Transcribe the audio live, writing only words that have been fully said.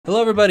Hello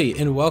everybody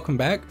and welcome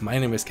back. My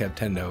name is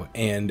Kevtendo,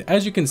 and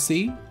as you can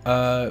see,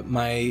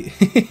 my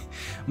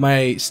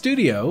my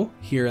studio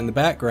here in the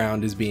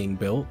background is being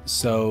built,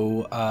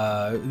 so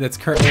that's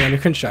currently under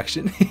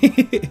construction.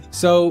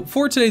 So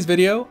for today's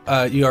video,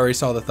 you already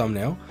saw the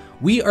thumbnail,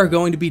 we are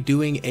going to be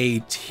doing a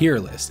tier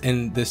list,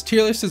 and this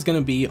tier list is going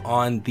to be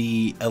on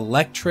the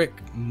electric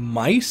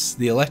mice,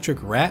 the electric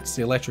rats,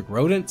 the electric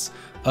rodents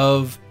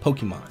of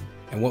Pokemon.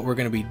 And what we're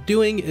going to be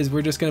doing is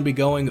we're just going to be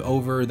going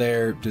over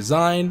their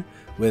design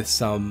with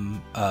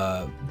some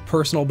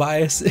personal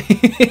bias.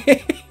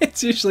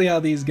 It's usually how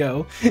these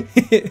go.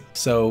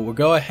 So we'll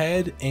go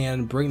ahead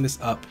and bring this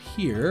up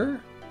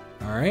here.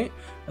 All right.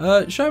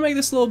 Should I make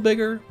this a little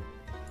bigger?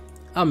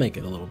 I'll make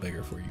it a little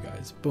bigger for you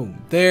guys.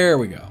 Boom. There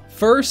we go.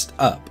 First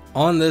up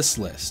on this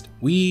list,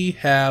 we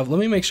have, let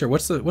me make sure,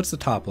 what's the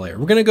top layer?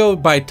 We're gonna go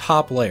by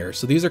top layer.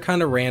 So these are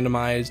kind of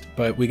randomized,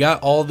 but we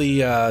got all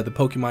the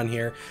Pokemon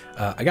here.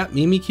 I got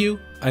Mimikyu.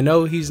 I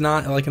know he's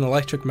not like an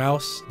electric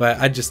mouse, but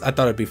I thought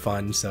it'd be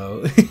fun.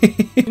 So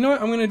you know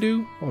what I'm gonna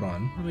do? Hold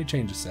on, let me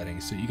change the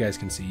settings so you guys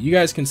can see. You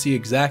guys can see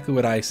exactly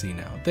what I see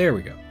now. There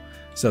we go.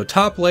 So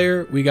top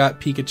layer, we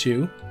got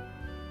Pikachu.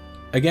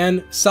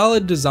 Again,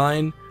 solid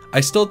design. I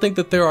still think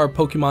that there are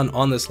Pokemon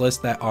on this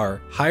list that are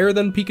higher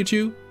than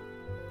Pikachu.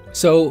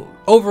 So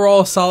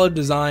overall, solid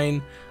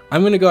design.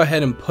 I'm going to go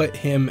ahead and put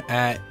him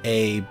at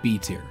a B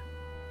tier.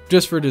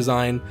 Just for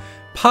design.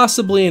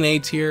 Possibly an A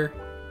tier.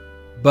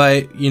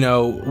 But, you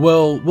know,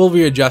 we'll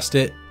readjust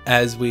it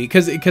as we...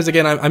 Because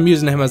again, I'm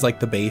using him as like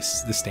the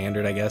base, the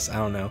standard, I guess. I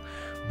don't know.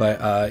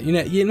 But,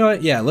 you know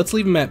what? Yeah, let's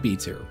leave him at B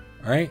tier.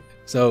 Alright?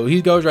 So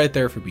he goes right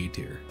there for B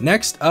tier.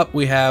 Next up,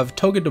 we have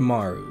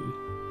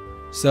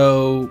Togedemaru.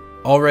 So...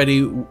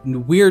 already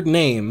weird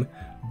name,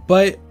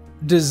 but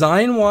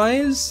design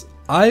wise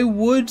I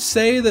would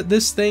say that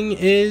this thing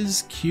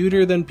is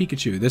cuter than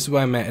Pikachu. This is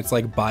what I meant. It's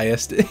like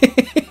biased.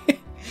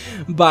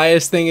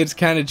 Biased thing, it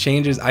kind of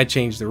changes. I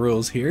changed the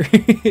rules here.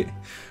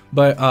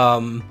 But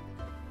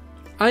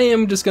I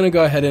am just gonna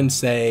go ahead and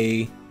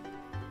say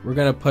we're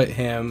gonna put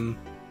him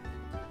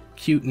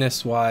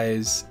cuteness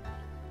wise,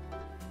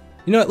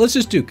 you know what, let's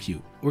just do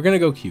cute. We're gonna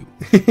go cute.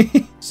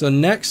 So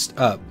next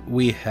up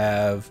we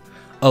have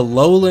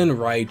Alolan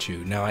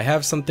Raichu. Now I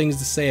have some things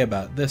to say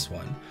about this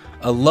one.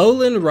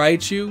 Alolan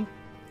Raichu,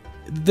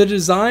 the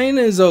design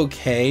is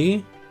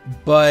okay,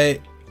 but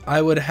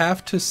I would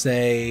have to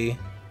say,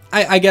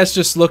 I guess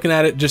just looking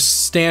at it,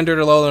 just standard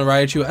Alolan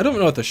Raichu. I don't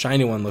know what the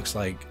shiny one looks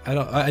like.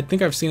 I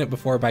think I've seen it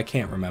before, but I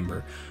can't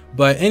remember.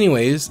 But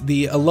anyways,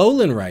 the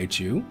Alolan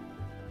Raichu,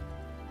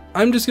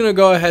 I'm just gonna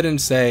go ahead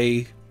and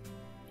say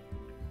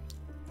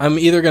I'm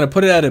either gonna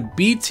put it at a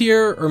B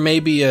tier or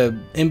maybe a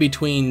in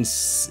between.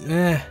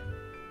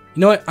 You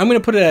know what? I'm going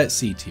to put it at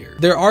C tier.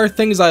 There are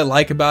things I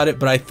like about it,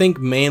 but I think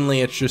mainly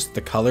it's just the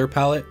color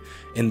palette,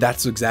 and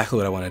that's exactly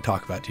what I want to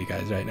talk about to you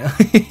guys right now.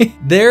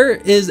 There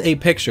is a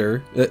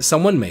picture that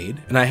someone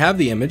made, and I have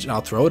the image, and I'll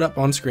throw it up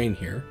on screen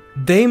here.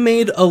 They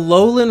made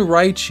Alolan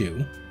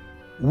Raichu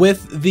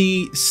with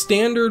the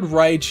standard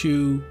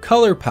Raichu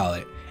color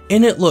palette,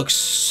 and it looks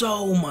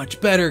so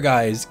much better,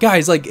 guys.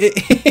 Guys, like,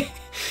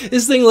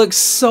 this thing looks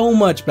so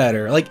much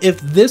better. Like, if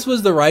this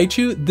was the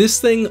Raichu,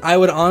 this thing I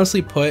would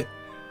honestly put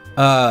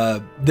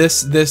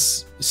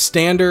this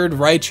standard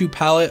Raichu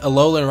palette,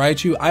 Alolan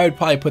Raichu, I would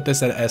probably put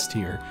this at S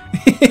tier.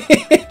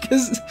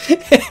 Cause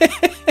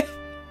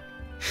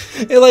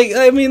like,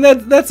 I mean,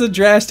 that's a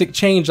drastic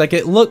change. Like,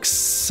 it looks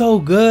so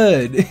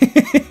good.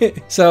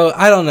 So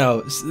I don't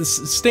know,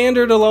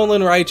 standard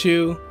Alolan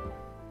Raichu,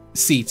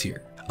 C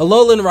tier.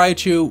 Alolan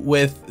Raichu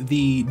with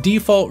the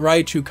default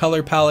Raichu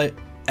color palette,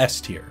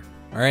 S tier.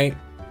 All right.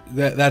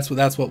 That's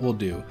what we'll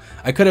do.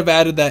 I could have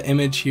added that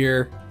image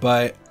here,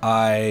 but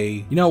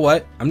you know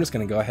what? I'm just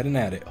gonna go ahead and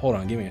add it. Hold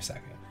on, give me a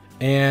second.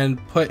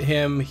 And put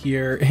him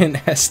here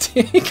in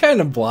ST. It kind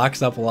of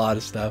blocks up a lot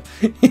of stuff.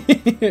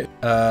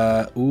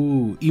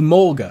 Ooh,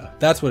 Emolga.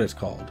 That's what it's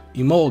called.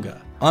 Emolga.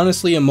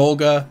 Honestly,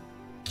 Emolga,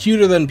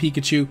 cuter than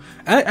Pikachu.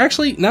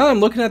 Actually, now I'm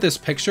looking at this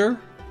picture,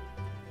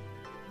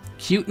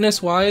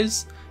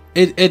 cuteness-wise,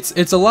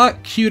 it's a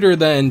lot cuter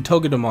than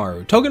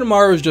Togedemaru.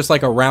 Togedemaru is just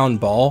like a round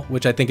ball,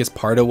 which I think is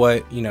part of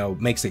what, you know,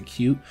 makes it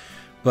cute.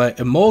 But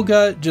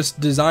Emolga, just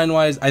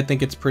design-wise, I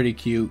think it's pretty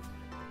cute.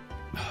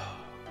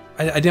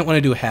 I didn't want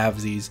to do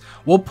halvesies.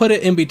 We'll put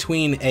it in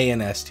between A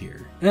and S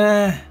tier. You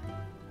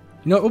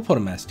know what? We'll put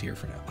them S tier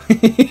for now.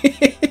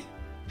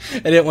 I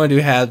didn't want to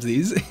do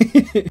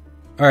halvesies.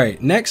 Alright,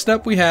 next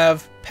up we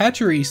have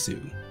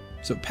Pachirisu.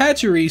 So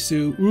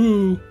Pachirisu,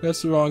 ooh,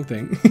 that's the wrong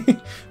thing.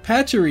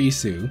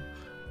 Pachirisu.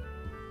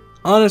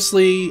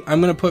 Honestly, I'm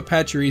going to put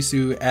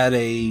Pachirisu at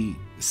a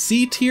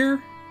C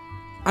tier.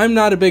 I'm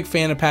not a big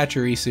fan of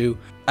Pachirisu.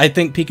 I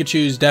think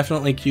Pikachu's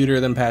definitely cuter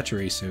than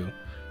Pachirisu.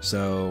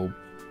 So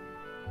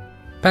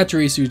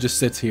Pachirisu just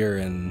sits here,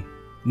 and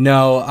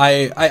no,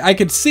 I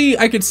could see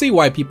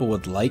why people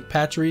would like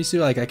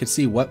Pachirisu. Like, I could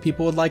see what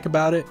people would like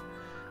about it.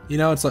 You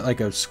know, it's like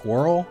a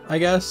squirrel, I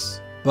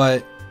guess.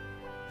 But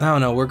I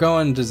don't know, we're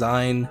going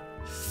design.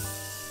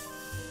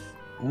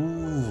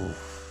 Ooh.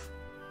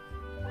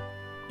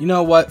 you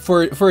know what?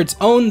 For its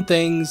own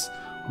things,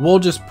 we'll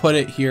just put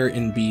it here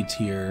in B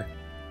tier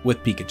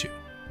with Pikachu,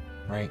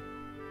 right?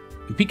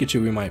 And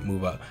Pikachu, we might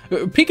move up.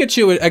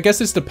 Pikachu, I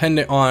guess it's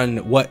dependent on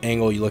what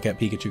angle you look at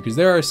Pikachu, because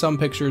there are some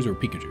pictures where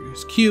Pikachu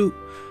is cute.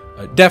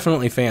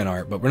 Definitely fan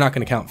art, but we're not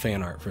going to count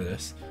fan art for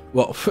this.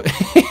 Well,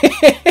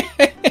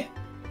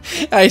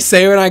 I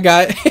say when I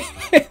got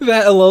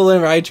that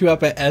Alolan Raichu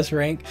up at S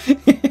rank.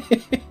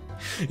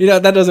 You know,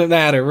 that doesn't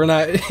matter. We're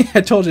not,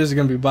 I told you it's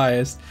going to be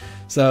biased.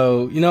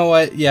 So, you know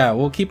what? Yeah,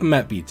 we'll keep them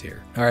at B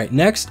tier. All right,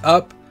 next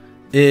up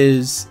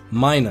is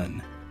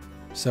Minun.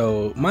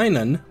 So,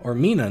 Minun, or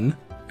Minun,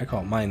 I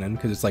call it Minun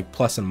because it's like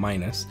plus and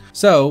minus.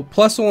 So,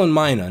 Plusle and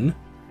Minun,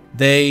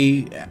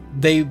 they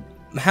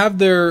have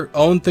their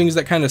own things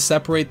that kind of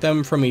separate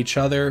them from each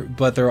other,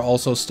 but they're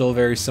also still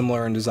very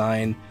similar in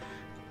design.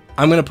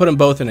 I'm going to put them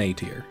both in A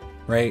tier,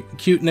 right?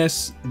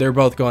 Cuteness, they're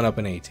both going up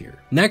in A tier.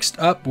 Next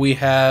up, we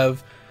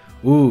have,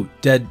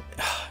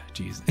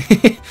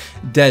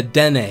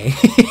 Dedenne.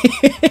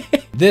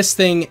 This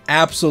thing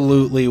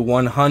absolutely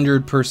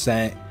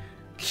 100%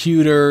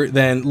 cuter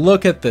than,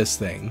 look at this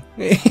thing.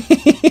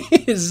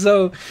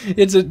 So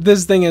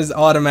this thing is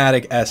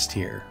automatic S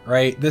tier,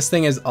 right? This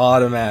thing is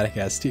automatic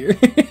S tier.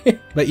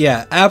 But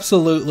yeah,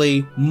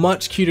 absolutely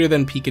much cuter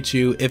than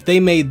Pikachu. If they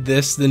made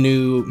this the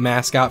new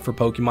mascot for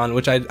Pokemon,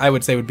 which I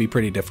would say would be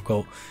pretty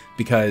difficult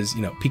because,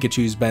 you know,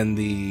 Pikachu's been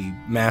the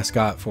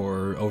mascot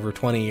for over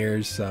 20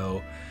 years,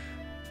 so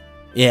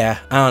yeah,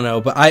 I don't know,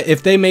 but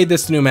if they made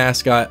this new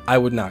mascot, I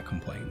would not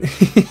complain.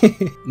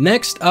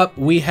 Next up,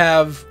 we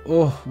have,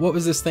 what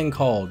was this thing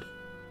called?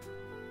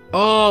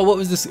 Oh, what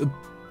was this?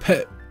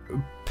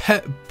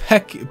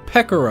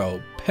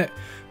 Pekaro,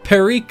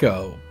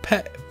 Perico,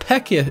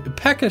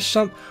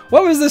 Pekka,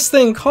 what was this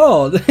thing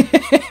called?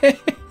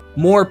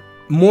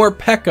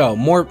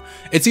 Morpeko.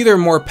 It's either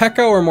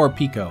Morpeko or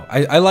Morpeko.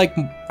 I like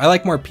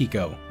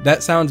Morpeko.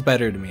 That sounds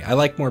better to me. I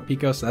like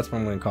Morpeko, so that's what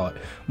I'm going to call it.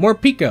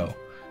 Morpeko.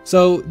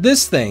 So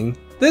this thing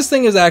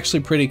is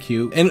actually pretty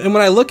cute. And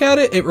when I look at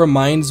it, it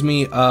reminds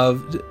me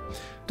of,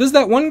 does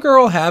that one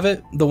girl have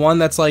it? The one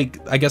that's like,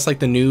 I guess like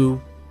the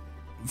new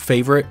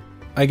favorite,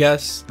 I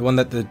guess. The one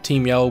that the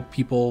Team Yellow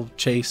people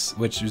chase,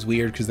 which is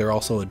weird because they're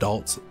also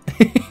adults.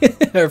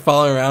 They're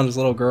following around this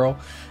little girl.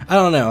 I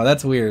don't know,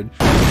 that's weird.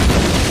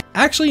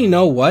 Actually, you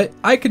know what?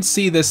 I could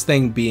see this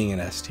thing being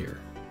an S tier.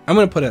 I'm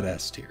gonna put it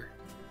S tier.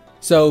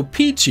 So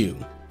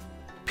Pichu.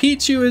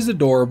 Pichu is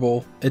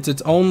adorable. It's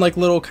its own like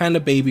little kind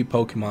of baby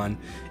Pokemon.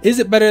 Is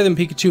it better than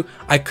Pikachu?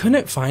 I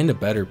couldn't find a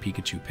better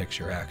Pikachu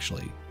picture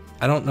actually.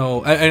 I don't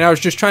know. And I was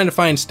just trying to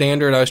find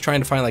standard. I was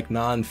trying to find like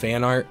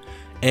non-fan art.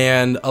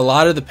 And a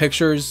lot of the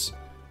pictures,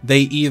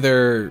 they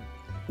either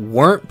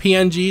weren't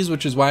PNGs,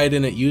 which is why I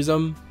didn't use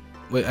them.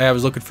 I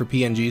was looking for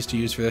PNGs to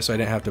use for this, so I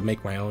didn't have to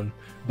make my own.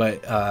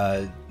 But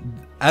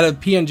out of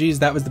PNGs,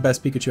 that was the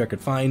best Pikachu I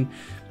could find.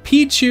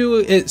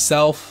 Pichu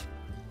itself,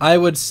 I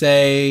would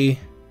say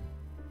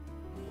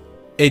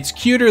it's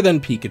cuter than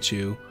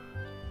Pikachu.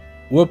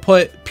 We'll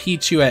put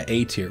Pichu at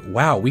A tier.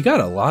 Wow, we got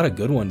a lot of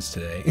good ones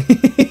today.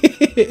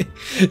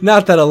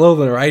 Not that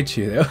Alolan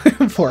Raichu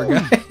though. Poor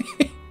guy.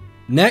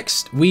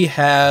 Next, we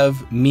have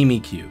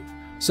Mimikyu.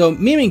 So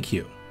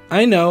Mimikyu,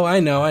 I know.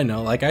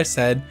 Like I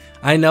said,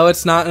 I know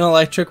it's not an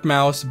electric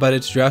mouse, but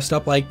it's dressed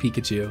up like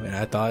Pikachu, and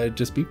I thought it'd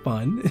just be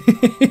fun.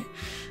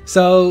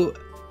 So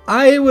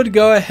I would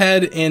go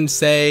ahead and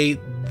say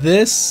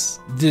this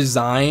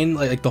design,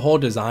 like the whole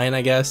design,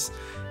 I guess,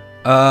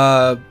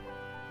 I'm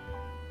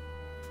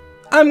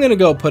gonna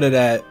go put it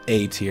at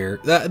A tier.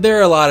 There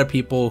are a lot of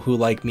people who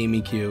like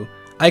Mimikyu.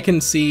 I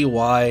can see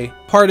why.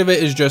 Part of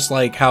it is just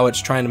like how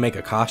it's trying to make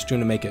a costume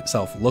to make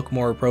itself look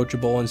more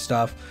approachable and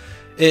stuff.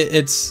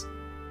 It's,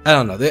 I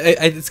don't know.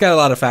 It's got a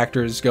lot of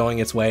factors going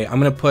its way. I'm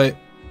gonna put,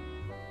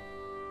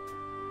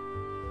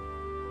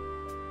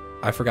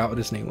 I forgot what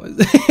his name was.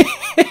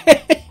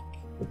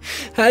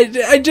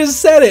 I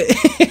just said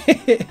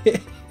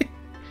it.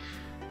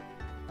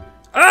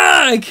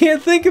 I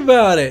can't think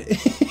about it.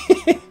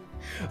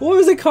 What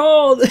was it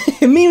called?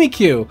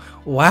 Mimikyu.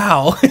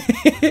 Wow.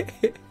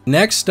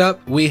 Next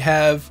up, we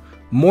have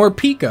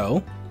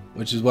Morpeko,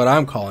 which is what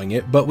I'm calling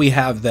it, but we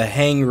have the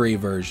Hangry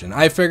version.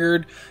 I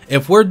figured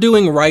if we're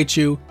doing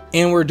Raichu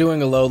and we're doing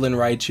Alolan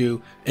Raichu,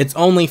 it's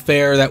only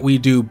fair that we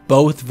do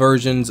both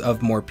versions of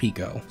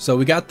Morpeko. So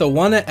we got the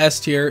one at S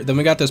tier, then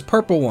we got this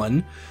purple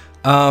one.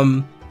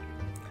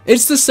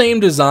 It's the same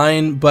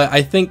design, but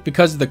I think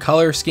because of the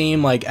color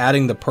scheme, like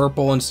adding the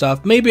purple and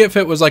stuff, maybe if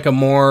it was like a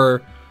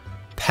more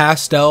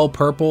pastel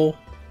purple,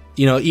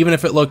 you know, even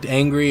if it looked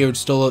angry, it would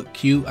still look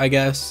cute, I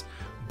guess.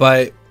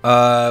 But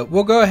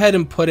we'll go ahead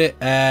and put it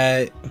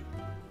at,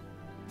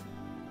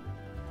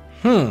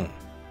 well,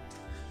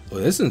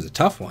 this is a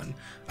tough one.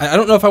 I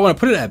don't know if I want to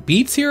put it at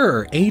B tier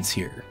or A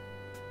tier.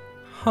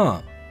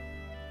 I'm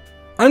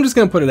just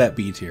gonna put it at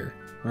B tier,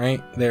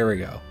 right? There we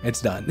go,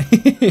 it's done.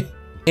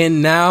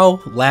 And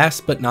now,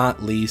 last but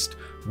not least,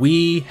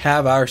 we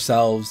have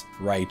ourselves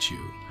Raichu.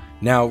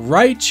 Now,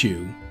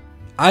 Raichu,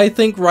 I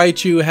think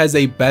Raichu has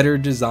a better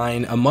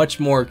design, a much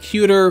more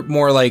cuter,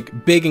 more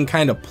like big and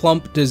kind of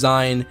plump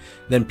design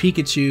than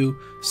Pikachu.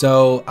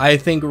 So I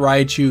think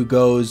Raichu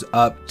goes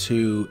up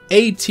to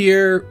A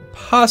tier,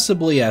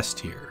 possibly S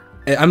tier.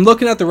 I'm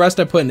looking at the rest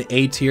I put in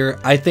A tier.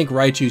 I think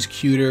Raichu's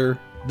cuter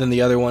than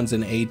the other ones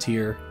in A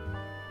tier.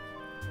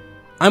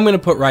 I'm going to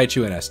put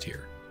Raichu in S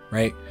tier,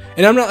 right?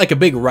 And I'm not like a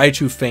big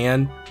Raichu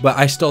fan, but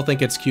I still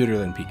think it's cuter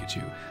than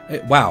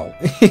Pikachu. Wow.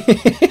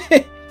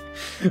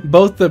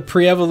 Both the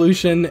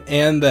pre-evolution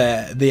and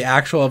the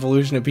actual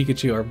evolution of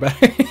Pikachu are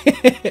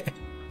better.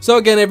 So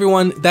again,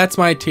 everyone, that's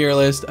my tier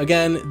list.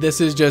 Again,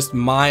 this is just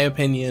my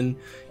opinion.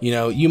 You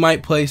know, you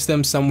might place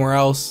them somewhere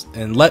else,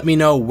 and let me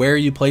know where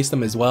you place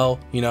them as well.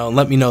 You know, and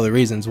let me know the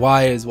reasons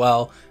why as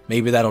well.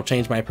 Maybe that'll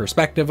change my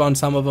perspective on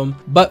some of them.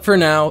 But for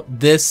now,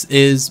 this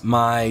is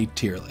my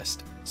tier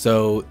list.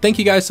 So thank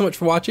you guys so much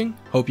for watching.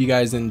 Hope you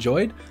guys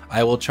enjoyed.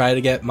 I will try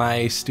to get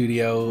my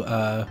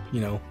studio,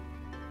 you know,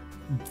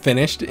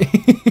 finished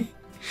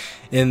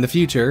in the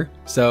future.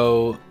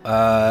 So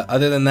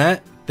other than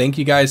that, thank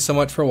you guys so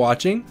much for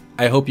watching.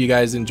 I hope you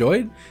guys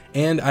enjoyed,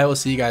 and I will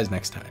see you guys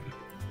next time.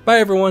 Bye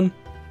everyone.